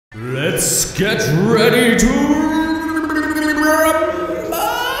Let's get ready to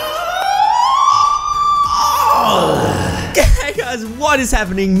Hey guys, what is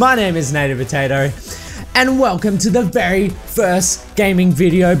happening? My name is NatoPotato, and welcome to the very first gaming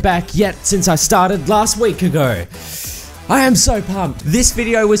video back yet since I started last week ago. I am so pumped. This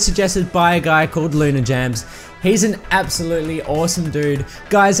video was suggested by a guy called Luna Jams. He's an absolutely awesome dude.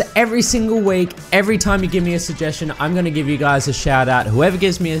 Guys, every single week, every time you give me a suggestion, I'm gonna give you guys a shout out. Whoever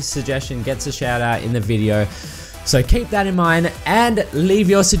gives me a suggestion gets a shout out in the video. So keep that in mind and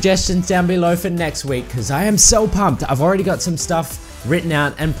leave your suggestions down below for next week because I am so pumped. I've already got some stuff written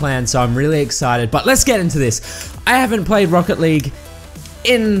out and planned, so I'm really excited. But let's get into this. I haven't played Rocket League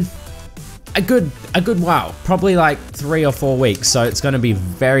in a good while, probably like 3 or 4 weeks, so it's gonna be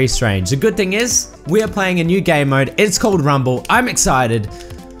very strange. The good thing is, we are playing a new game mode. It's called Rumble. I'm excited.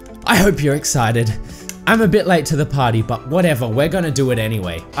 I hope you're excited. I'm a bit late to the party, but whatever, we're gonna do it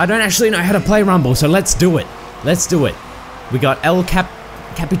anyway. I don't actually know how to play Rumble, so let's do it. Let's do it. We got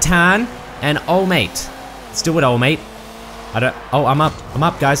Capitan and Old Mate. Let's do it, Old Mate. Oh, I'm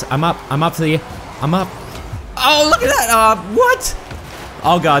up, guys. I'm up for the, I'm up. Oh, look at that, what?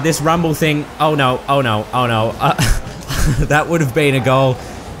 Oh god, this Rumble thing, oh no. That would have been a goal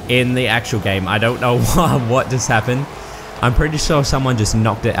in the actual game. I don't know what just happened. I'm pretty sure someone just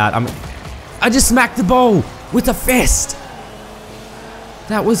knocked it out. I just smacked the ball with a fist.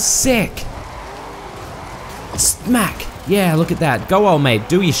 That was sick. Smack. Yeah, look at that. Go, Old Mate.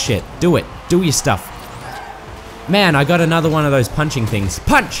 Do your shit. Do it. Do your stuff. Man, I got another one of those punching things.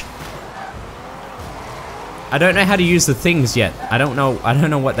 Punch! I don't know how to use the things yet. I don't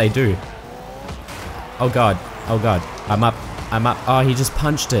know what they do. Oh god. Oh god. I'm up. Oh, he just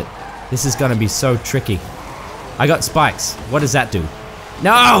punched it. This is gonna be so tricky. I got spikes. What does that do?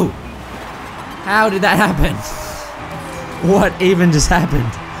 No! How did that happen? What even just happened?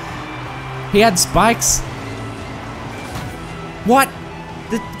 He had spikes? What?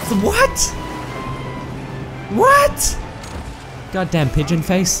 What? What? Goddamn pigeon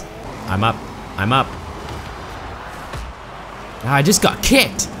face. I'm up. I just got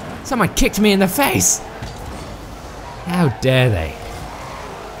kicked. Someone kicked me in the face. How dare they?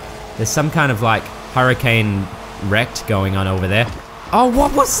 There's some kind of like hurricane wrecked going on over there. Oh,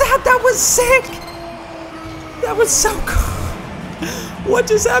 what was that? That was sick. That was so cool. What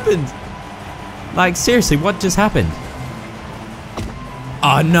just happened? Like seriously, what just happened?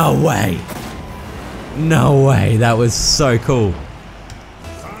 Oh, no way. No way. That was so cool.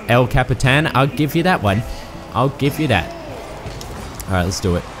 El Capitan, I'll give you that one. I'll give you that. Alright, let's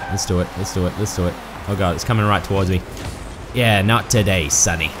do it. Let's do it. Oh god, it's coming right towards me. Yeah, not today,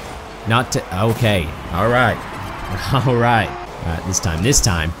 Sonny. Okay. Alright. Alright, this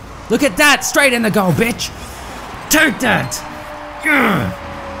time. Look at that! Straight in the goal, bitch! Take that!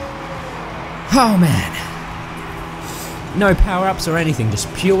 Oh, man. No power-ups or anything,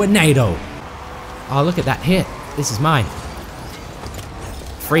 just pure NATO. Oh, look at that hit. This is mine.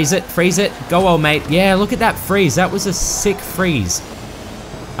 Freeze it. Go, Old Mate. Yeah, look at that freeze. That was a sick freeze.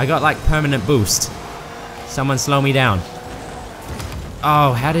 I got like permanent boost. Someone slow me down.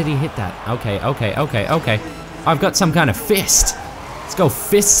 Oh, how did he hit that? Okay. I've got some kind of fist. Let's go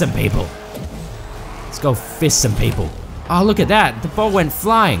fist some people. Oh, look at that. The ball went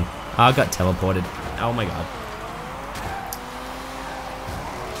flying. Oh, I got teleported. Oh my god.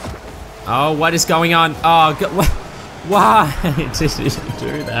 Oh, what is going on? Oh, why did you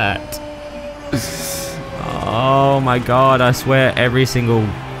do that? Oh my god, I swear every single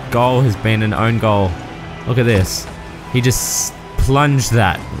goal has been an own goal. Look at this. He just plunged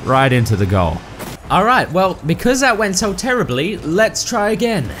that right into the goal. Alright, well, because that went so terribly, let's try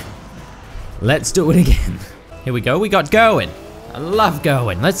again. Let's do it again. Here we go, we got Gerwin. I love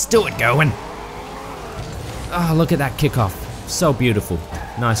Gerwin. Let's do it, Gerwin. Oh, look at that kickoff. So beautiful.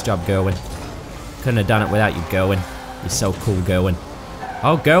 Nice job, Gerwin. Couldn't have done it without you, Gerwin. You're so cool, Gerwin.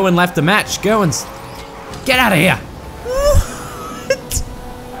 Oh, Gerwin left the match. Gerwin's... Get out of here! What?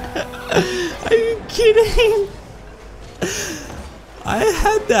 Are you kidding? I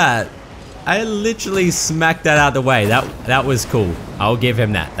had that. I literally smacked that out of the way. That was cool. I'll give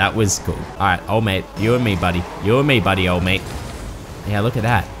him that. That was cool. Alright, Old Mate. You and me, buddy. Old Mate. Yeah, look at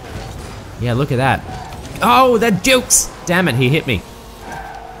that. Oh, the jukes! Damn it, he hit me.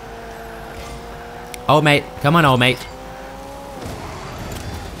 Old Mate. Come on, Old Mate.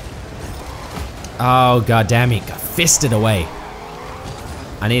 Oh, god damn, he got fisted away.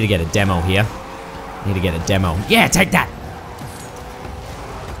 I need to get a demo here. Yeah, take that!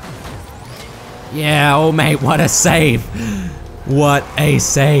 Yeah, Old Mate, what a save. What a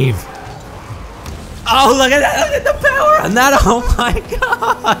save. Oh, look at that, look at the power on that, oh my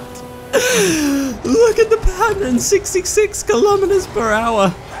god. Look at the pattern, 66 kilometers per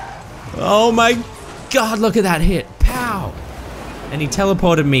hour. Oh my god, look at that hit. Pow. And he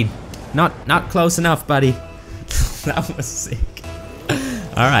teleported me. Not close enough, buddy. That was sick.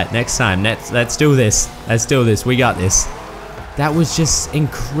 Alright, next time. Let's do this. Let's do this. We got this. That was just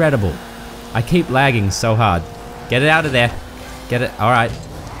incredible. I keep lagging so hard. Get it out of there. Get it. Alright.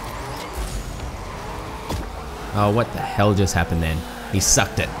 Oh, what the hell just happened then? He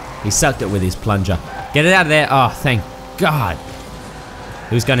sucked it. He sucked it with his plunger. Get it out of there. Oh, thank God.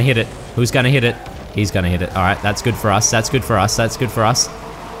 Who's gonna hit it? Who's gonna hit it? He's gonna hit it. Alright, that's good for us. That's good for us. That's good for us.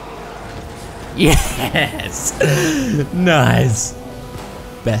 Yes! Nice.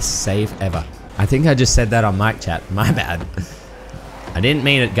 Best save ever. I think I just said that on mic chat. My bad. I didn't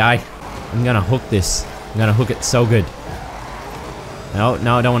mean it, guy. I'm gonna hook this. I'm gonna hook it so good. No,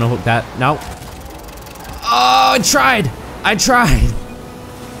 I don't want to hook that. No. Oh, I tried. I tried.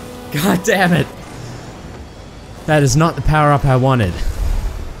 God damn it. That is not the power-up I wanted.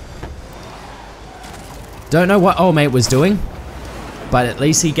 Don't know what old mate was doing, but at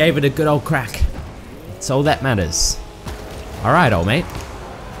least he gave it a good old crack. It's all that matters. Alright, old mate.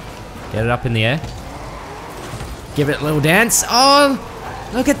 Get it up in the air. Give it a little dance. Oh,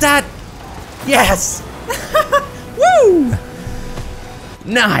 look at that. Yes. Woo.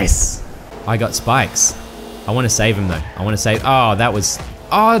 Nice. I got spikes. I want to save him though. I want to save. Oh, that was.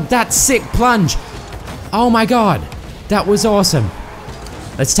 Oh, that sick plunge. Oh my god. That was awesome.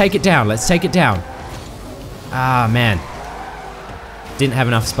 Let's take it down. Let's take it down. Ah, man. Didn't have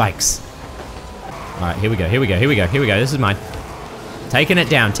enough spikes. Alright, here we go. Here we go. Here we go. Here we go. This is mine. Taking it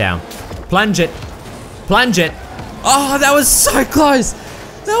downtown. Plunge it. Plunge it. Oh, that was so close.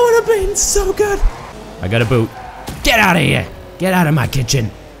 That would have been so good. I got a boot. Get out of here. Get out of my kitchen.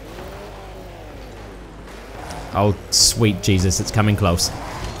 Oh, sweet Jesus. It's coming close.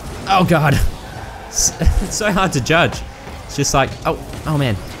 Oh, God. It's so hard to judge. It's just like, oh,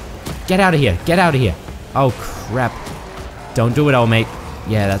 man. Get out of here. Get out of here. Oh, crap. Don't do it, old mate.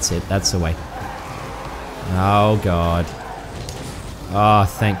 Yeah, that's it. That's the way. Oh, God. Oh,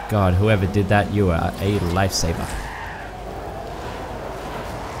 thank God. Whoever did that, you are a lifesaver.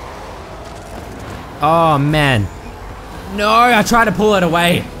 Oh, man. No, I tried to pull it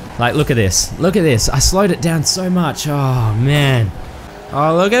away. Like, look at this. Look at this. I slowed it down so much. Oh, man.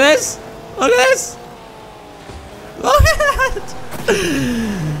 Oh, look at this. Look at this. Look at that.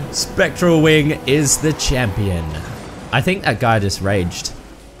 Spectral Wing is the champion. I think that guy just raged.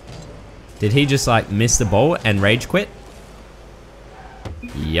 Did he just, like, miss the ball and rage quit?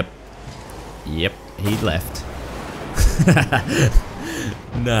 Yep. Yep, he left.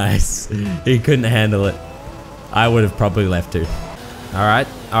 Nice. He couldn't handle it. I would have probably left too. Alright,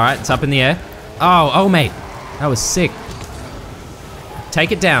 it's up in the air. Oh, mate. That was sick.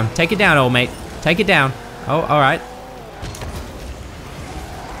 Take it down, old mate. Take it down. Oh, alright.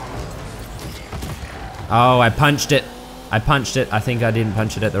 Oh, I punched it. I think I didn't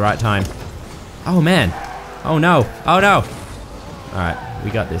punch it at the right time. Oh, man. Oh, no. Oh, no. Alright,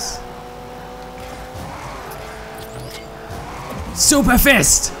 we got this. Super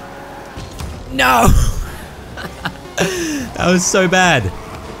fist! No! That was so bad.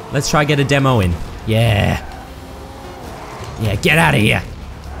 Let's try get a demo in. Yeah. Yeah, get out of here.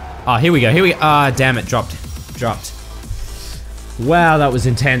 Oh, here we go. Ah, damn it, dropped. Wow, that was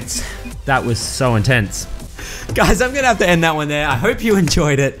intense. That was so intense. Guys, I'm gonna have to end that one there. I hope you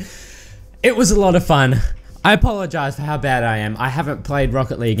enjoyed it. It was a lot of fun. I apologize for how bad I am. I haven't played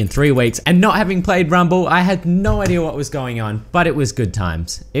Rocket League in 3 weeks, and not having played Rumble, I had no idea what was going on, but it was good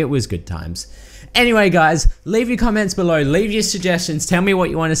times. It was good times. Anyway, guys, leave your comments below, leave your suggestions, tell me what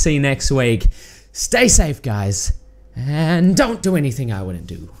you want to see next week. Stay safe, guys, and don't do anything I wouldn't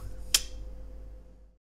do.